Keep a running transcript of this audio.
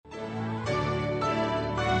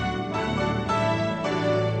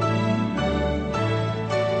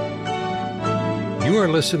You are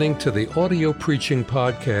listening to the audio preaching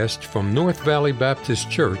podcast from North Valley Baptist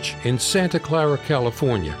Church in Santa Clara,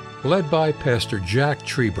 California, led by Pastor Jack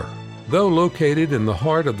Trieber. Though located in the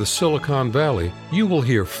heart of the Silicon Valley, you will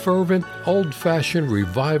hear fervent, old-fashioned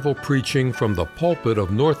revival preaching from the pulpit of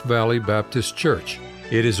North Valley Baptist Church.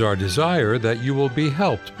 It is our desire that you will be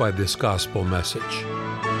helped by this gospel message.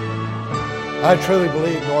 I truly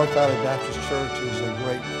believe North Valley Baptist Church is a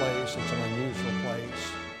great place. It's an unusual place.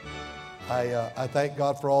 I thank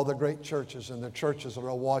God for all the great churches and the churches that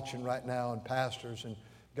are watching right now, and pastors and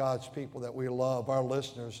God's people that we love. Our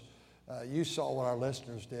listeners, you saw what our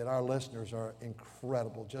listeners did. Our listeners are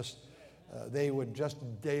incredible. They would just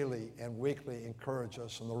daily and weekly encourage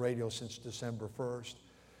us on the radio since December 1st.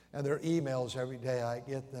 And their emails every day, I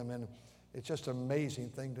get them, and it's just an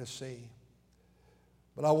amazing thing to see.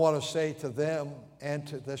 But I want to say to them and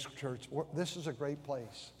to this church, this is a great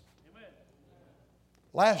place. Amen.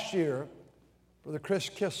 Last year, Brother Chris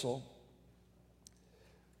Kissel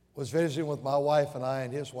was visiting with my wife and I,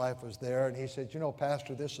 and his wife was there, and he said, you know,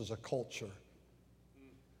 Pastor, this is a culture.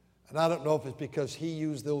 And I don't know if it's because he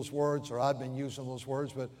used those words or I've been using those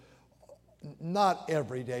words, but not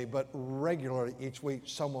every day, but regularly each week,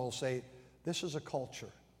 someone will say, this is a culture.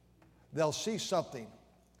 They'll see something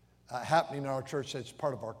happening in our church that's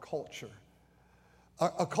part of our culture.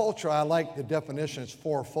 A culture, I like the definition, it's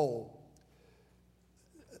fourfold.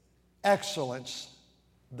 Excellence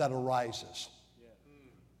that arises.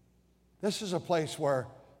 This is a place where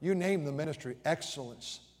you name the ministry,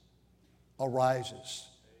 excellence arises.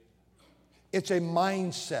 It's a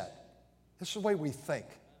mindset. This is the way we think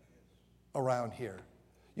around here.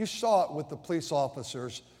 You saw it with the police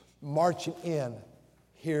officers marching in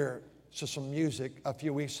here to some music a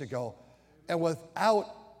few weeks ago, and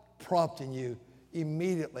without prompting you,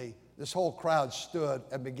 immediately this whole crowd stood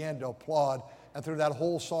and began to applaud, and through that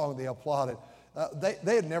whole song they applauded.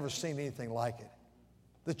 They had never seen anything like it.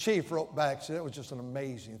 The chief wrote back, said it was just an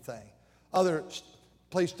amazing thing. Other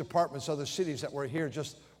police departments, other cities that were here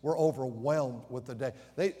just were overwhelmed with the day.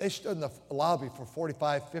 They stood in the lobby for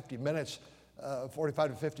 45 to 50 minutes,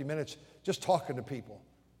 just talking to people,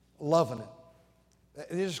 loving it.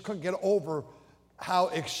 They just couldn't get over how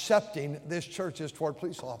accepting this church is toward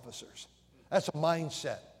police officers. That's a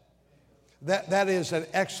mindset. That is an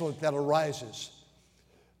excellence that arises.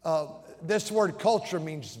 This word culture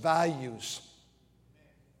means values.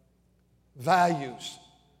 Values,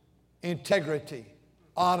 integrity,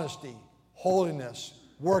 honesty, holiness,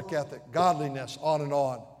 work ethic, godliness, on and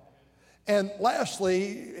on. And lastly,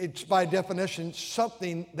 it's by definition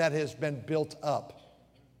something that has been built up.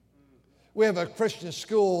 We have a Christian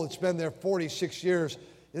school that's been there 46 years.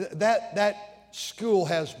 That school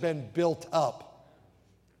has been built up.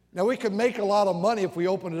 Now, we could make a lot of money if we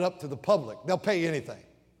open it up to the public. They'll pay anything.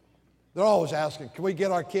 They're always asking, can we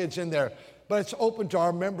get our kids in there? But it's open to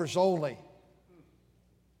our members only.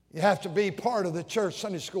 You have to be part of the church,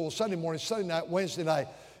 Sunday school, Sunday morning, Sunday night, Wednesday night,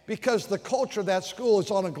 because the culture of that school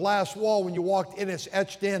is on a glass wall. When you walked in, it's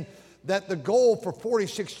etched in that the goal for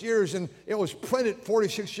 46 years, and it was printed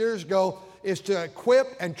 46 years ago, is to equip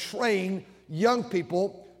and train young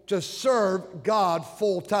people to serve God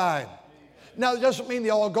full time. Now, it doesn't mean they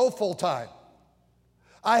all go full time.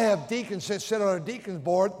 I have deacons that sit on a deacon's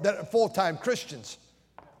board that are full-time Christians.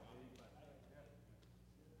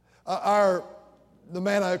 The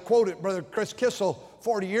man I quoted, Brother Chris Kissel,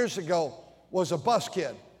 40 years ago, was a bus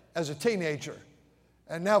kid as a teenager.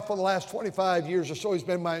 And now for the last 25 years or so, he's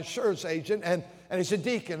been my insurance agent, and he's a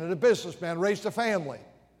deacon and a businessman, raised a family.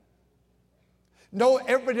 No,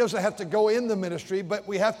 everybody doesn't have to go in the ministry, but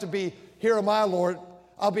we have to be, here am I, Lord,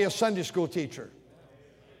 I'll be a Sunday school teacher.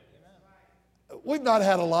 We've not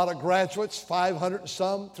had a lot of graduates, 500 and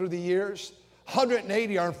some through the years.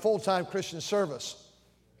 180 are in full-time Christian service.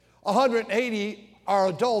 180 are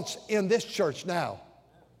adults in this church now.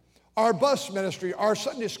 Our bus ministry, our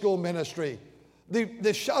Sunday school ministry,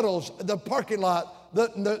 the shuttles, the parking lot,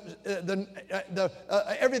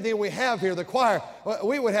 everything we have here, the choir,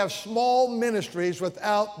 we would have small ministries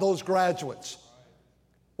without those graduates.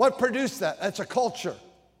 What produced that? That's a culture.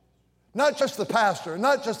 Not just the pastor,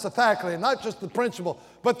 not just the faculty, not just the principal,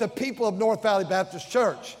 but the people of North Valley Baptist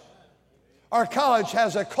Church. Our college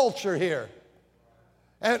has a culture here.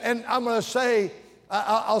 And I'm going to say,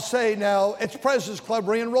 I'll say now, it's President's Club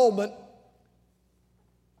re-enrollment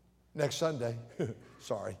next Sunday.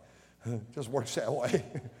 Sorry, just works that way.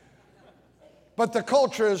 But the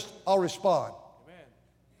culture is, I'll respond.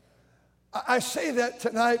 Amen. I say that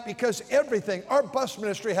tonight because everything, our bus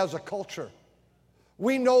ministry has a culture.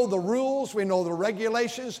 We know the rules. We know the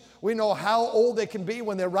regulations. We know how old they can be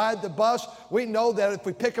when they ride the bus. We know that if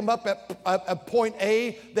we pick them up at point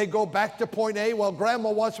A, they go back to point A. Well, Grandma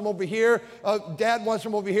wants them over here. Dad wants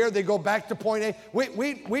them over here. They go back to point A.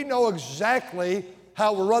 We know exactly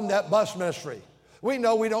how we run that bus ministry. We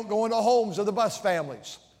know we don't go into homes of the bus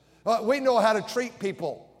families. We know how to treat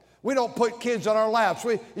people. We don't put kids on our laps.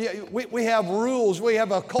 We have rules. We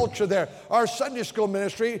have a culture there. Our Sunday school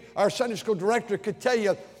ministry, our Sunday school director could tell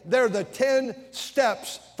you they're the 10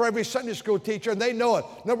 steps for every Sunday school teacher, and they know it.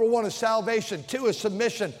 Number 1 is salvation. 2 is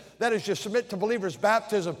submission. That is, you submit to believers'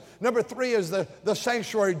 baptism. Number 3 is the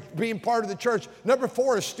sanctuary, being part of the church. Number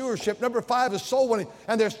 4 is stewardship. Number 5 is soul winning.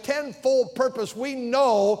 And there's 10-fold purpose. We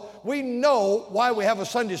know why we have a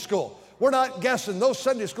Sunday school. We're not guessing. Those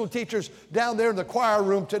Sunday school teachers down there in the choir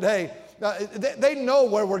room today, they know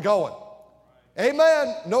where we're going.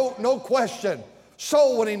 Amen? No question.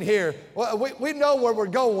 Soul winning here. We know where we're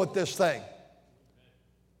going with this thing.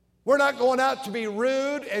 We're not going out to be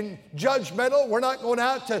rude and judgmental. We're not going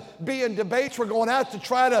out to be in debates. We're going out to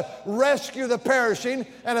try to rescue the perishing.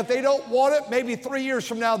 And if they don't want it, maybe 3 years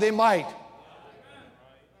from now they might.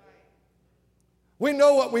 We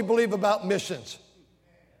know what we believe about missions.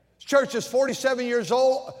 Church is 47 years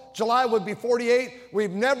old. July would be 48.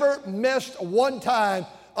 We've never missed one time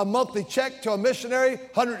a monthly check to a missionary,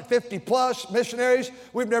 150 plus missionaries.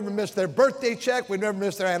 We've never missed their birthday check. We've never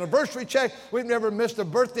missed their anniversary check. We've never missed a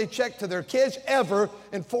birthday check to their kids ever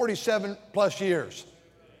in 47 plus years.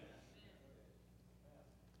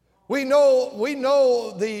 We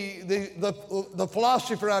know the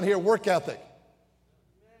philosophy around here, work ethic.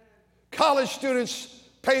 College students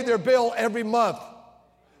pay their bill every month.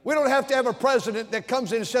 We don't have to have a president that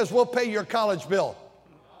comes in and says, we'll pay your college bill.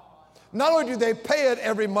 Not only do they pay it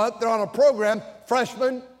every month, they're on a program.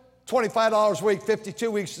 Freshmen, $25 a week, 52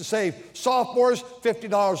 weeks to save. Sophomores,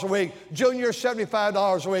 $50 a week. Juniors,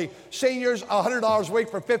 $75 a week. Seniors, $100 a week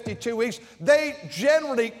for 52 weeks. They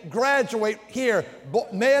generally graduate here,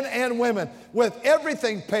 men and women, with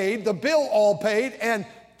everything paid, the bill all paid, and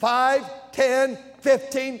 $5, $10,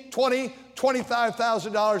 $15, $20,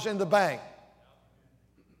 $25,000 in the bank.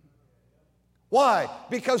 Why?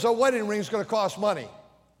 Because a wedding ring is going to cost money.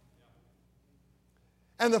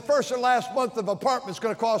 And the first or last month of apartment is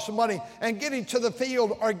going to cost some money. And getting to the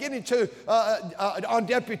field or getting to on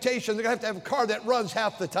deputation, they're going to have a car that runs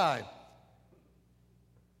half the time.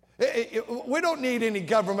 We don't need any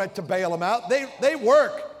government to bail them out. They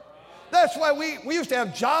work. That's why we used to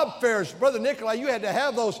have job fairs. Brother Nikolai, you had to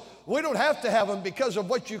have those. We don't have to have them because of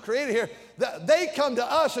what you created here. They come to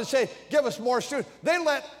us and say, give us more students.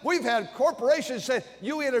 We've had corporations say,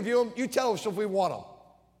 you interview them, you tell us if we want them.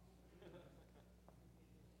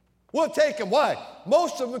 We'll take them. Why?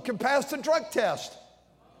 Most of them can pass the drug test.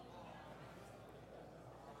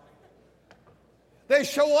 They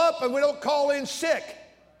show up and we don't call in sick.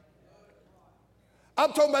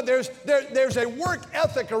 I'm talking about there's a work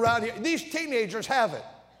ethic around here. These teenagers have it.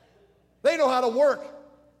 They know how to work.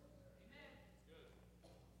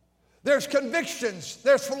 There's convictions.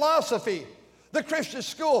 There's philosophy. The Christian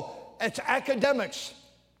school, it's academics.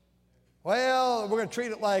 Well, we're going to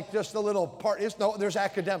treat it like just a little part. No, there's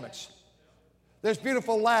academics. There's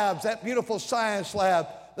beautiful labs, that beautiful science lab,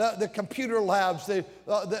 the computer labs, the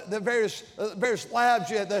various labs,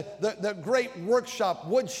 the great workshop,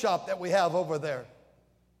 wood shop that we have over there.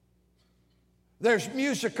 There's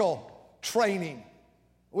musical training.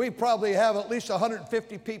 We probably have at least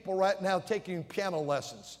 150 people right now taking piano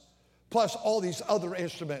lessons, plus all these other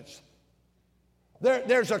instruments.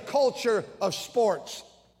 There's a culture of sports.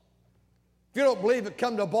 If you don't believe it,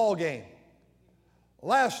 come to a ball game.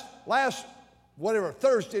 Last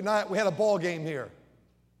Thursday night, we had a ball game here.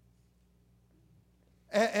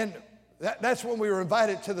 And that's when we were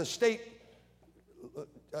invited to the state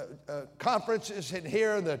conferences in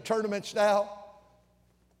here, the tournaments now.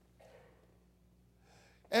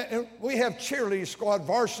 And we have cheerleading squad,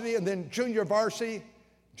 varsity, and then junior varsity,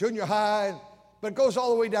 junior high, but it goes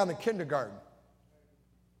all the way down to kindergarten.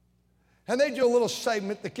 And they do a little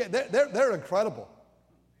segment. They're incredible.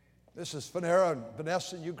 This is Fanera and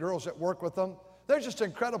Vanessa, you girls that work with them. They're just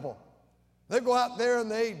incredible. They go out there and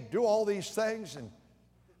they do all these things. And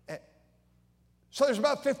so there's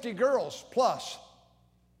about 50 girls plus.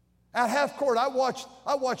 At half court, I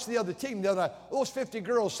watched the other team the other night. Those 50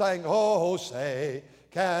 girls sang, "Oh, say,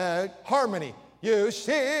 can harmony, you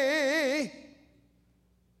see."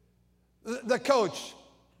 The coach,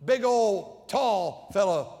 big old tall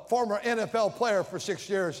fellow, former NFL player for 6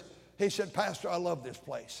 years, he said, "Pastor, I love this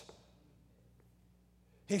place."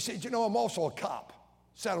 He said, "You know, I'm also a cop,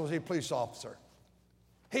 San Jose police officer."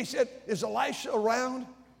 He said, is Elisha around?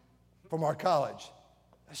 From our college.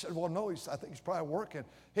 I said, well, no, I think he's probably working.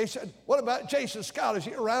 He said, what about Jason Scott? Is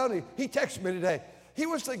he around? He texted me today. He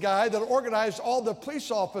was the guy that organized all the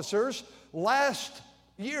police officers last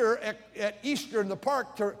year at Easter in the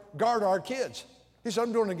park to guard our kids. He said,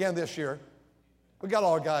 I'm doing it again this year. We got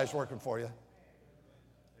all guys working for you.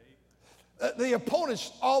 The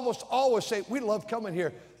opponents almost always say, we love coming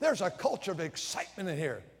here. There's a culture of excitement in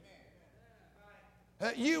here.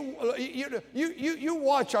 You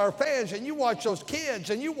watch our fans, and you watch those kids,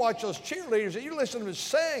 and you watch those cheerleaders, and you listen to them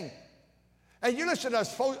sing, and you listen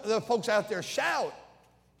to the folks out there shout.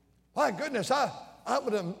 My goodness, I'm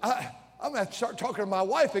gonna have to start talking to my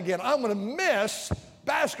wife again. I'm gonna miss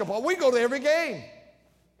basketball. We go to every game,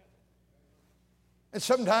 and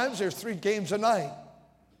sometimes there's 3 games a night.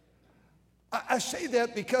 I say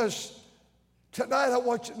that because tonight I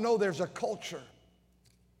want you to know there's a culture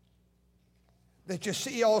that you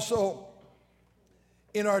see also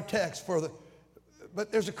in our text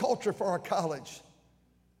but there's a culture for our college,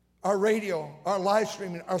 our radio, our live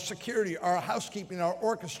streaming, our security, our housekeeping, our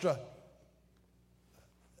orchestra.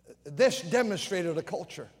 This demonstrated a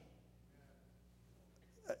culture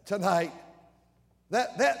tonight.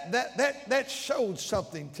 That showed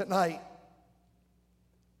something tonight.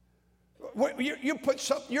 You put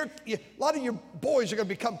some. A lot of your boys are going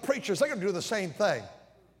to become preachers. They're going to do the same thing.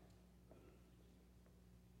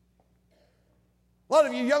 A lot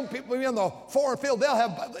of you young people in the foreign field,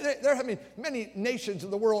 they're having, many nations in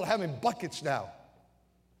the world having buckets now.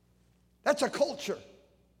 That's a culture.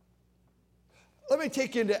 Let me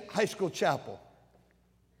take you into high school chapel.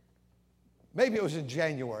 Maybe it was in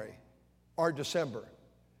January or December.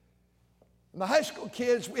 And the high school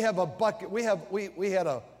kids, we have a bucket. We had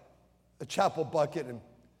a chapel bucket,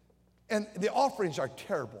 and the offerings are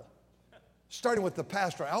terrible. Starting with the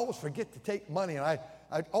pastor, I always forget to take money, and I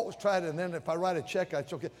always try to, and then if I write a check,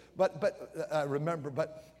 it's okay. But I remember,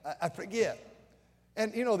 but I forget.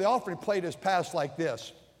 And you know, the offering plate is passed like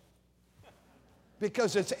this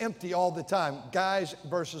because it's empty all the time, guys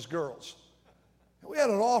versus girls. We had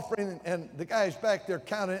an offering, and the guys back there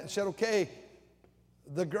counted it and said, okay,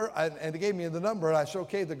 and they gave me the number, and I said,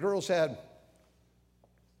 okay, the girls had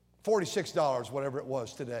 $46, whatever it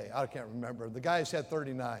was today. I can't remember. The guys had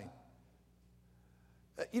 $39.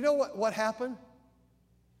 You know what happened?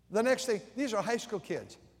 The next thing, these are high school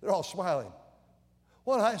kids. They're all smiling.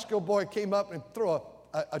 One high school boy came up and threw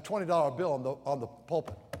a $20 bill on the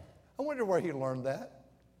pulpit. I wonder where he learned that.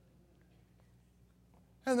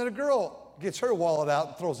 And then a girl gets her wallet out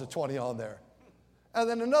and throws a 20 on there. And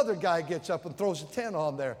then another guy gets up and throws a 10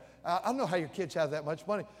 on there. I don't know how your kids have that much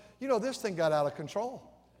money. You know, this thing got out of control.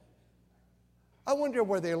 I wonder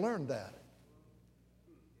where they learned that.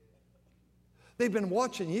 They've been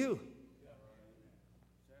watching you.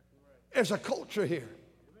 There's a culture here.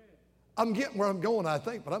 I'm getting where I'm going, I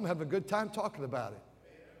think, but I'm having a good time talking about it.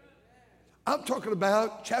 I'm talking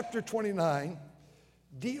about chapter 29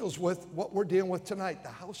 deals with what we're dealing with tonight, the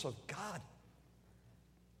house of God.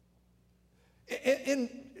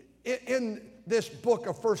 In this book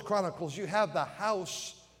of 1 Chronicles, you have the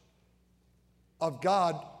house of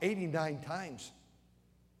God 89 times.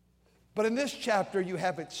 But in this chapter, you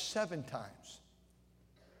have it 7 times.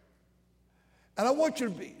 And I want you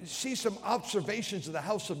to see some observations of the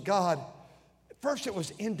house of God. First, it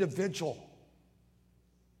was individual.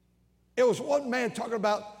 It was one man talking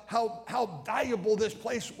about how valuable this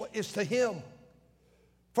place is to him.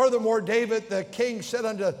 Furthermore, David, the king, said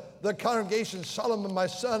unto the congregation, Solomon, my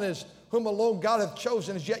son, is whom alone God hath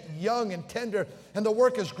chosen, is yet young and tender, and the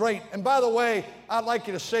work is great. And by the way, I'd like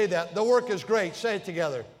you to say that. The work is great. Say it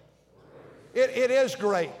together. It is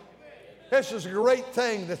great. This is a great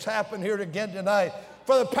thing that's happened here again tonight.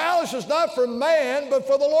 For the palace is not for man, but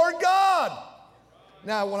for the Lord God.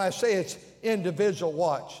 Now, when I say it's individual,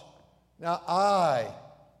 watch. Now, I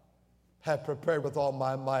have prepared with all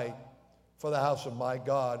my might for the house of my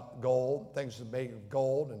God gold, things that are made of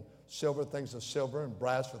gold, and silver, things of silver, and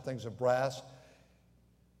brass for things of brass.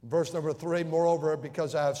 Verse number 3, moreover,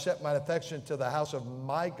 because I have set my affection to the house of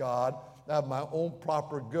my God, I have my own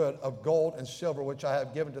proper good of gold and silver, which I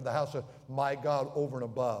have given to the house of my God over and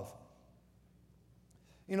above.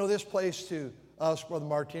 You know, this place to us, Brother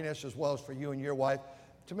Martinez, as well as for you and your wife,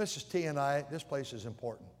 to Mrs. T and I, this place is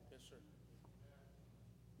important. Yes, sir.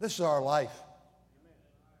 This is our life.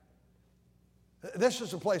 This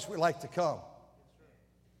is the place we like to come.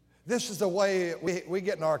 This is the way we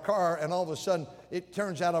get in our car, and all of a sudden it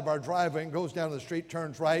turns out of our driveway and goes down to the street,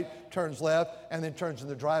 turns right, turns left, and then turns in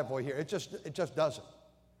the driveway here. It just doesn't,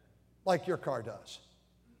 like your car does.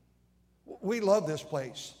 We love this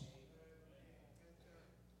place.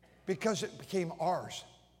 because it became ours.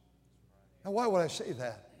 Now, why would I say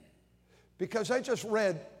that? Because I just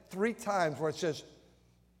read 3 times where it says,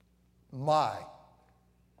 my.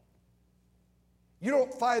 You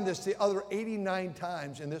don't find this the other 89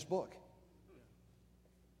 times in this book.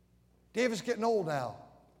 David's getting old now.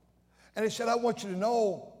 And he said, I want you to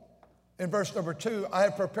know, in verse number 2, I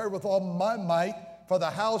have prepared with all my might for the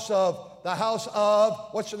house of,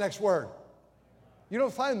 what's the next word? You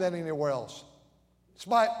don't find that anywhere else. It's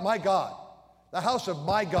my God, the house of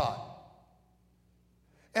my God.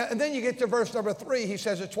 And then you get to verse number 3, he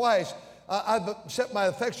says it twice, I've set my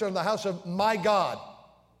affection on the house of my God,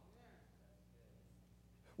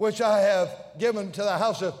 which I have given to the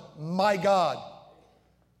house of my God.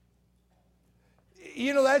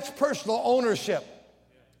 You know, that's personal ownership.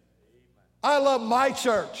 I love my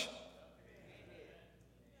church.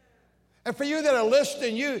 And for you that are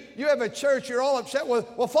listening, you have a church you're all upset with,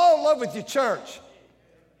 well, fall in love with your church.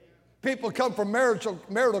 People come from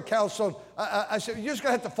marital counsel. I said, you're just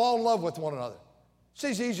going to have to fall in love with one another. See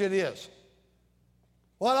how easy it is.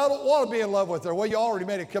 Well, I don't want to be in love with her. Well, you already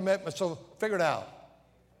made a commitment, so figure it out.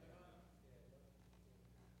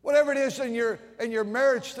 Whatever it is in your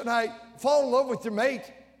marriage tonight, fall in love with your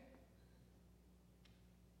mate.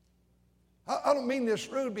 I don't mean this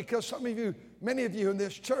rude, because some of you, many of you in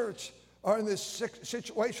this church are in this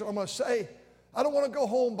situation. I'm going to say, I don't want to go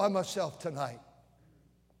home by myself tonight.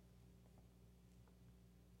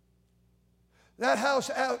 That house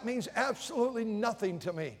means absolutely nothing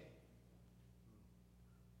to me.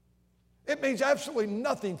 It means absolutely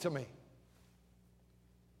nothing to me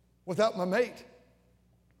without my mate.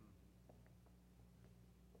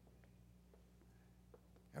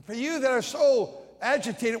 And for you that are so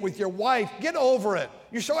agitated with your wife, get over it.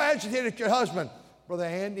 You're so agitated with your husband. Brother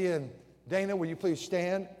Andy and Dana, will you please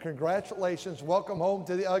stand? Congratulations. Welcome home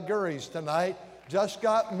to the Aguirres tonight. Just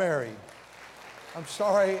got married. I'm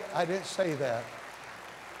sorry I didn't say that.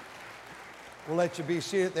 We'll let you be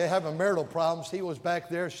seated. They're having marital problems. He was back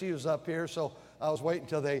there. She was up here. So I was waiting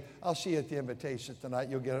until I'll see you at the invitation tonight.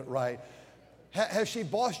 You'll get it right. Has she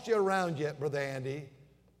bossed you around yet, Brother Andy?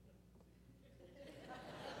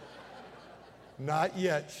 Not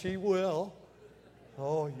yet. She will.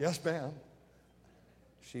 Oh, yes, ma'am.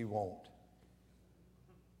 She won't.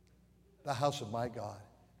 The house of my God.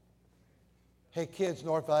 Hey, kids,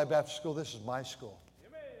 North Valley Baptist School, this is my school.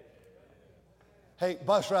 Hey,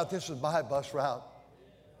 bus route, this is my bus route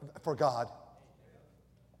for God.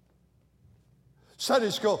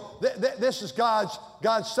 Sunday school, this is God's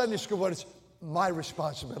Sunday school, but it's my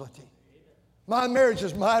responsibility. My marriage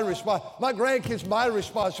is my responsibility. My grandkids, my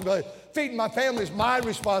responsibility. Feeding my family is my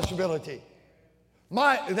responsibility.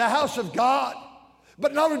 The house of God.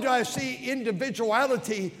 But not only do I see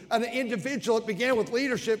individuality, an individual, it began with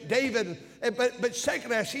leadership, David, but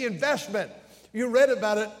secondly, I see investment. You read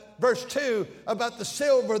about it, verse 2, about the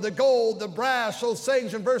silver, the gold, the brass, those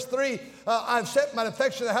things. In verse 3, I've set my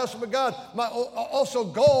affection to the house of my God, also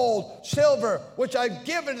gold, silver, which I've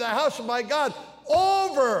given to the house of my God,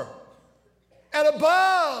 over and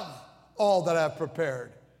above all that I've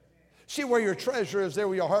prepared. See, where your treasure is, there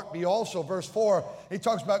will your heart be also. Verse 4, he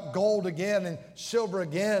talks about gold again and silver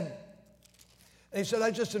again. And he said,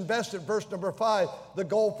 I just invested, verse number 5, the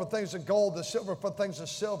gold for things of gold, the silver for things of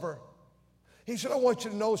silver. He said, I want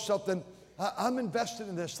you to know something. I'm invested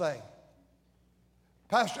in this thing.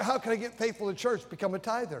 Pastor, how can I get faithful to church? Become a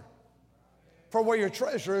tither. For where your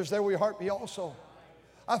treasure is, there will your heart be also.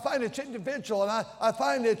 I find it's individual, and I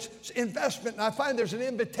find it's investment, and I find there's an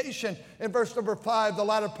invitation in verse number 5, the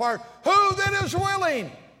latter part. Who then is willing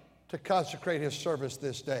to consecrate his service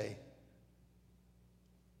this day?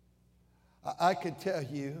 I can tell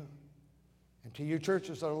you, and to you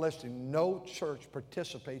churches that are listening, no church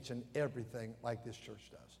participates in everything like this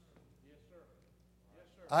church does. Yes, sir.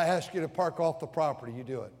 Yes, sir. I ask you to park off the property, you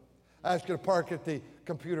do it. I ask you to park at the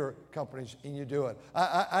computer companies, and you do it.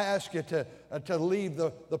 I ask you to leave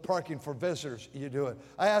the parking for visitors, you do it.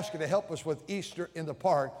 I ask you to help us with Easter in the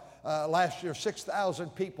park. Last year, 6,000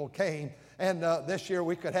 people came, and this year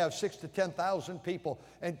we could have 6,000 to 10,000 people,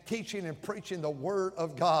 and teaching and preaching the Word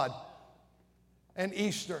of God. And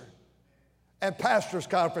Easter. And Pastors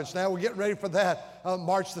Conference. Now we're getting ready for that,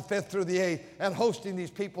 March the 5th through the 8th, and hosting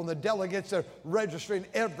these people. And the delegates are registering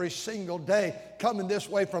every single day, coming this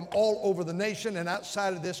way from all over the nation and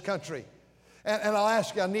outside of this country. And I'll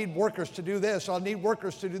ask you, I need workers to do this. I'll need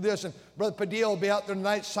workers to do this. And Brother Padilla will be out there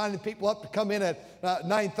tonight signing people up to come in at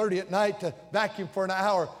 9:30 at night to vacuum for an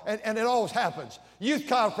hour. And it always happens. Youth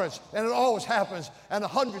conference, and it always happens. And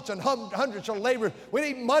hundreds of laborers. We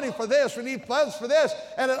need money for this. We need funds for this.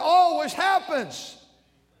 And it always happens.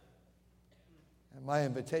 And my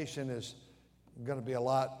invitation is going to be a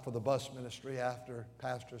lot for the bus ministry after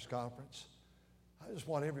Pastor's Conference. I just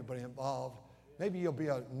want everybody involved. Maybe you'll be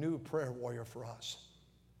a new prayer warrior for us.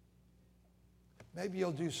 Maybe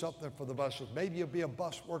you'll do something for the buses. Maybe you'll be a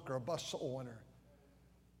bus worker, a bus soul winner.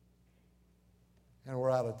 And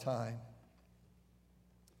we're out of time.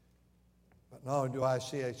 But not only do I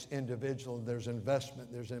see it's individual, there's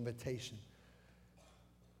investment, there's invitation.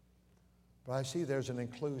 But I see there's an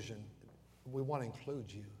inclusion. We want to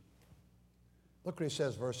include you. Look what he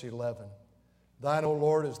says, verse 11. Thine, O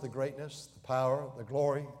Lord, is the greatness, the power, the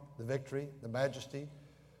glory, the victory, the majesty.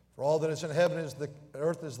 For all that is in heaven is the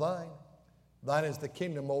earth is thine. Thine is the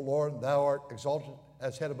kingdom, O Lord, and thou art exalted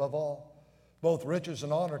as head above all. Both riches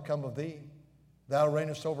and honor come of thee. Thou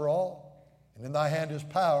reignest over all, and in thy hand is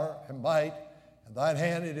power and might, and thine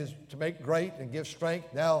hand it is to make great and give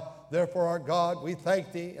strength. Now, therefore, our God, we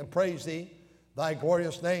thank thee and praise thee, thy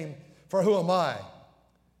glorious name. For who am I? And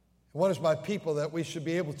what is my people that we should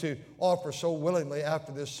be able to offer so willingly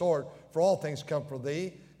after this sort? For all things come from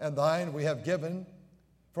thee, and thine we have given.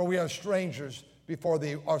 For we are strangers before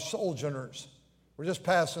thee, are sojourners. We're just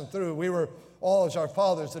passing through. We were all as our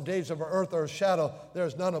fathers. The days of our earth are a shadow. There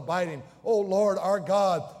is none abiding. O Lord, our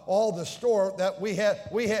God, all the store that we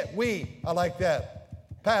I like that.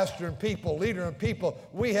 Pastor and people, leader and people,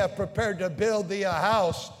 we have prepared to build thee a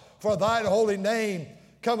house, for thine holy name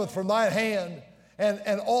cometh from thine hand,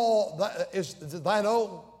 and all that is thine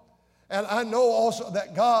own. And I know also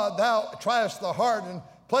that God, thou triest the heart and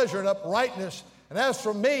pleasure and uprightness. And as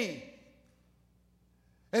for me,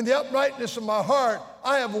 in the uprightness of my heart,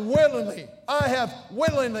 I have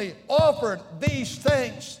willingly offered these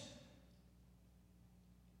things.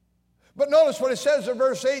 But notice what it says in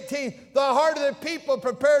verse 18, the heart of the people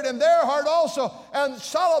prepared in their heart also. And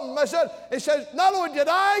Solomon, I said, it says, not only did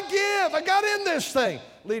I give, I got in this thing.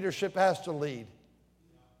 Leadership has to lead.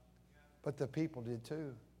 But the people did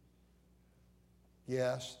too.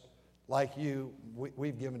 Yes, like you,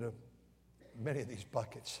 we've given to many of these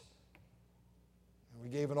buckets. We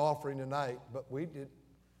gave an offering tonight, but we did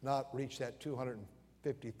not reach that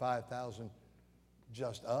 255,000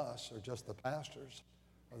 just us or just the pastors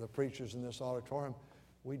or the preachers in this auditorium.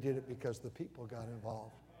 We did it because the people got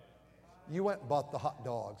involved. You went and bought the hot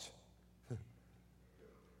dogs.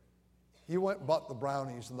 You went and bought the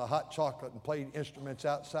brownies and the hot chocolate and played instruments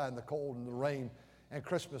outside in the cold and the rain and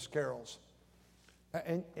Christmas carols.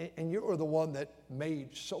 And you were the one that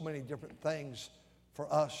made so many different things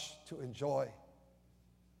for us to enjoy.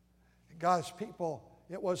 God's people,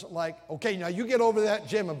 it wasn't like, okay, now you get over to that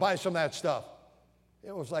gym and buy some of that stuff.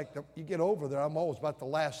 It was like you get over there, I'm always about the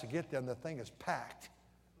last to get there, and the thing is packed.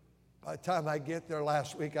 By the time I get there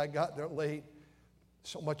last week, I got there late.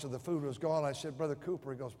 So much of the food was gone. I said, Brother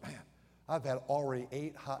Cooper, he goes, man, I've had already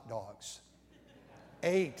 8 hot dogs.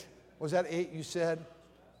 8. Was that 8 you said?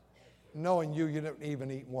 Knowing you didn't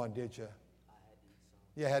even eat one, did you?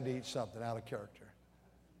 You had to eat something out of character.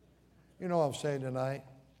 You know what I'm saying tonight?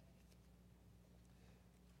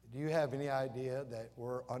 Do you have any idea that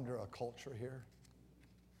we're under a culture here?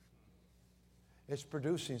 It's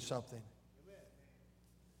producing something.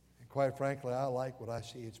 And quite frankly, I like what I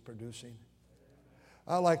see it's producing.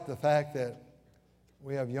 I like the fact that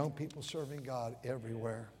we have young people serving God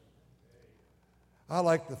everywhere. I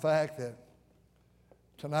like the fact that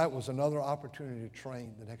tonight was another opportunity to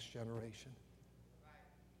train the next generation.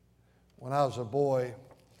 When I was a boy,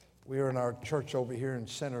 we were in our church over here in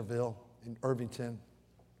Centerville, in Irvington.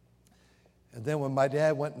 And then when my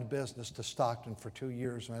dad went into business to Stockton for 2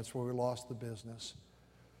 years, and that's where we lost the business,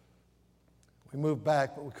 we moved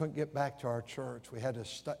back, but we couldn't get back to our church. We had to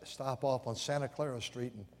stop off on Santa Clara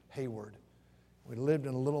Street in Hayward. We lived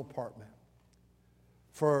in a little apartment.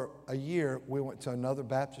 For a year, we went to another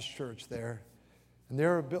Baptist church there, and they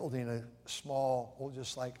were building a small,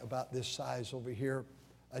 just like about this size over here,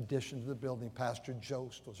 addition to the building. Pastor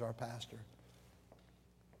Jost was our pastor.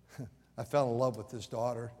 I fell in love with his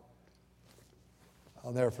daughter.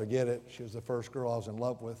 I'll never forget it. She was the first girl I was in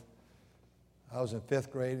love with. I was in 5th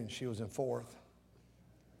grade and she was in 4th.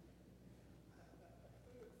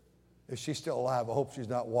 If she's still alive, I hope she's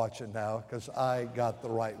not watching now, because I got the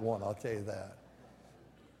right one, I'll tell you that.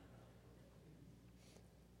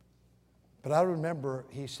 But I remember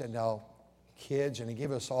he said, now, kids, and he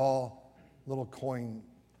gave us all little coin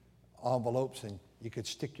envelopes, and you could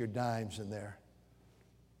stick your dimes in there.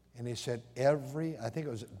 And he said I think it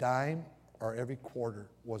was a dime or every quarter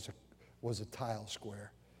was a tile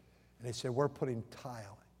square. And he said, we're putting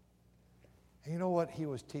tile. And you know what he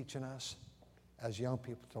was teaching us as young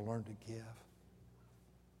people to learn to give?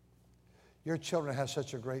 Your children have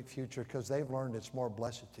such a great future because they've learned it's more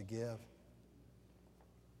blessed to give.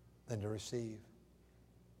 than to receive.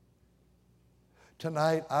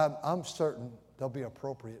 Tonight, I'm certain they'll be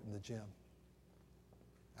appropriate in the gym.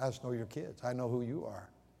 I just know your kids. I know who you are.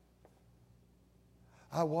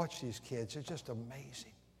 I watch these kids. It's just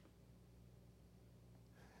amazing.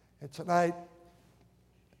 And tonight,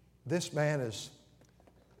 this man is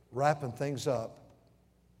wrapping things up.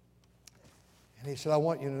 And he said, I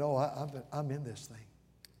want you to know I'm in this thing.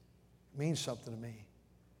 It means something to me.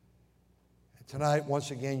 And tonight,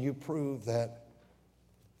 once again, you prove that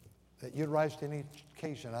you'd rise to any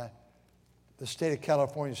occasion. The state of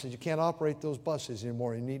California said you can't operate those buses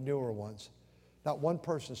anymore. You need newer ones. Not one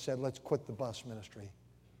person said, let's quit the bus ministry.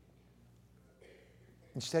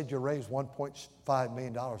 Instead, you raised $1.5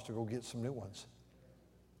 million to go get some new ones.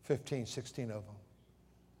 15, 16 of them.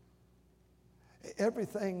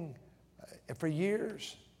 Everything, for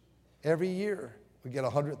years, every year, we get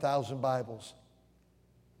 100,000 Bibles.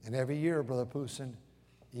 And every year, Brother Poussin,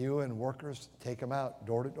 you and workers take them out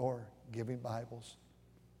door to door, giving Bibles.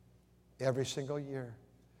 Every single year.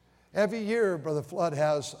 Every year, Brother Flood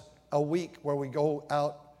has a week where we go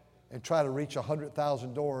out and try to reach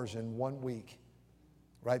 100,000 doors in 1 week,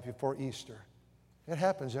 right before Easter. It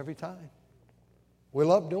happens every time. We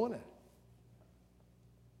love doing it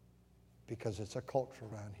because it's a culture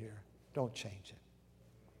around here. Don't change it.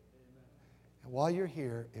 And while you're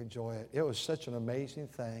here, enjoy it. It was such an amazing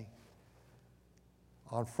thing.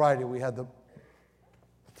 On Friday, we had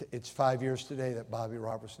it's 5 years today that Bobby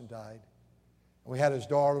Robertson died. We had his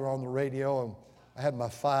daughter on the radio, and I had my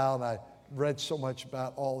file, and I read so much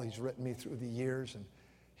about all he's written me through the years and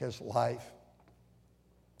his life.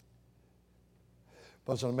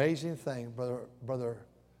 But it's an amazing thing, Brother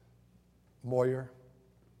Moyer,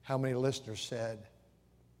 how many listeners said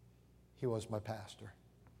he was my pastor,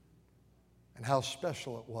 and how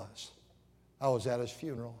special it was. I was at his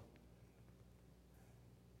funeral.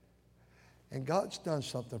 And God's done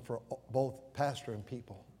something for both pastor and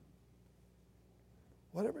people.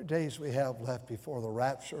 Whatever days we have left before the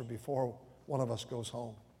rapture, before one of us goes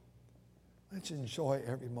home, let's enjoy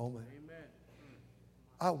every moment. Amen.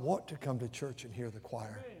 I want to come to church and hear the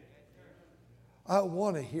choir. I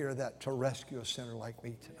want to hear that to rescue a sinner like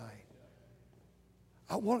me tonight.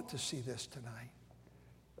 I want to see this tonight.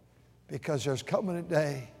 Because there's coming a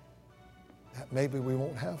day that maybe we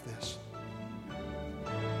won't have this.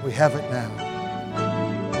 We have it now.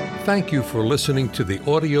 Thank you for listening to the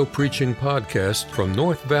audio preaching podcast from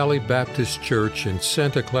North Valley Baptist Church in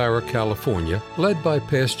Santa Clara, California, led by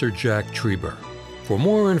Pastor Jack Trieber. For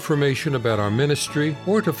more information about our ministry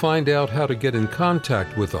or to find out how to get in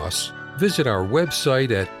contact with us, visit our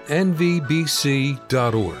website at nvbc.org.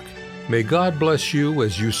 May God bless you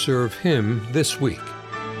as you serve Him this week.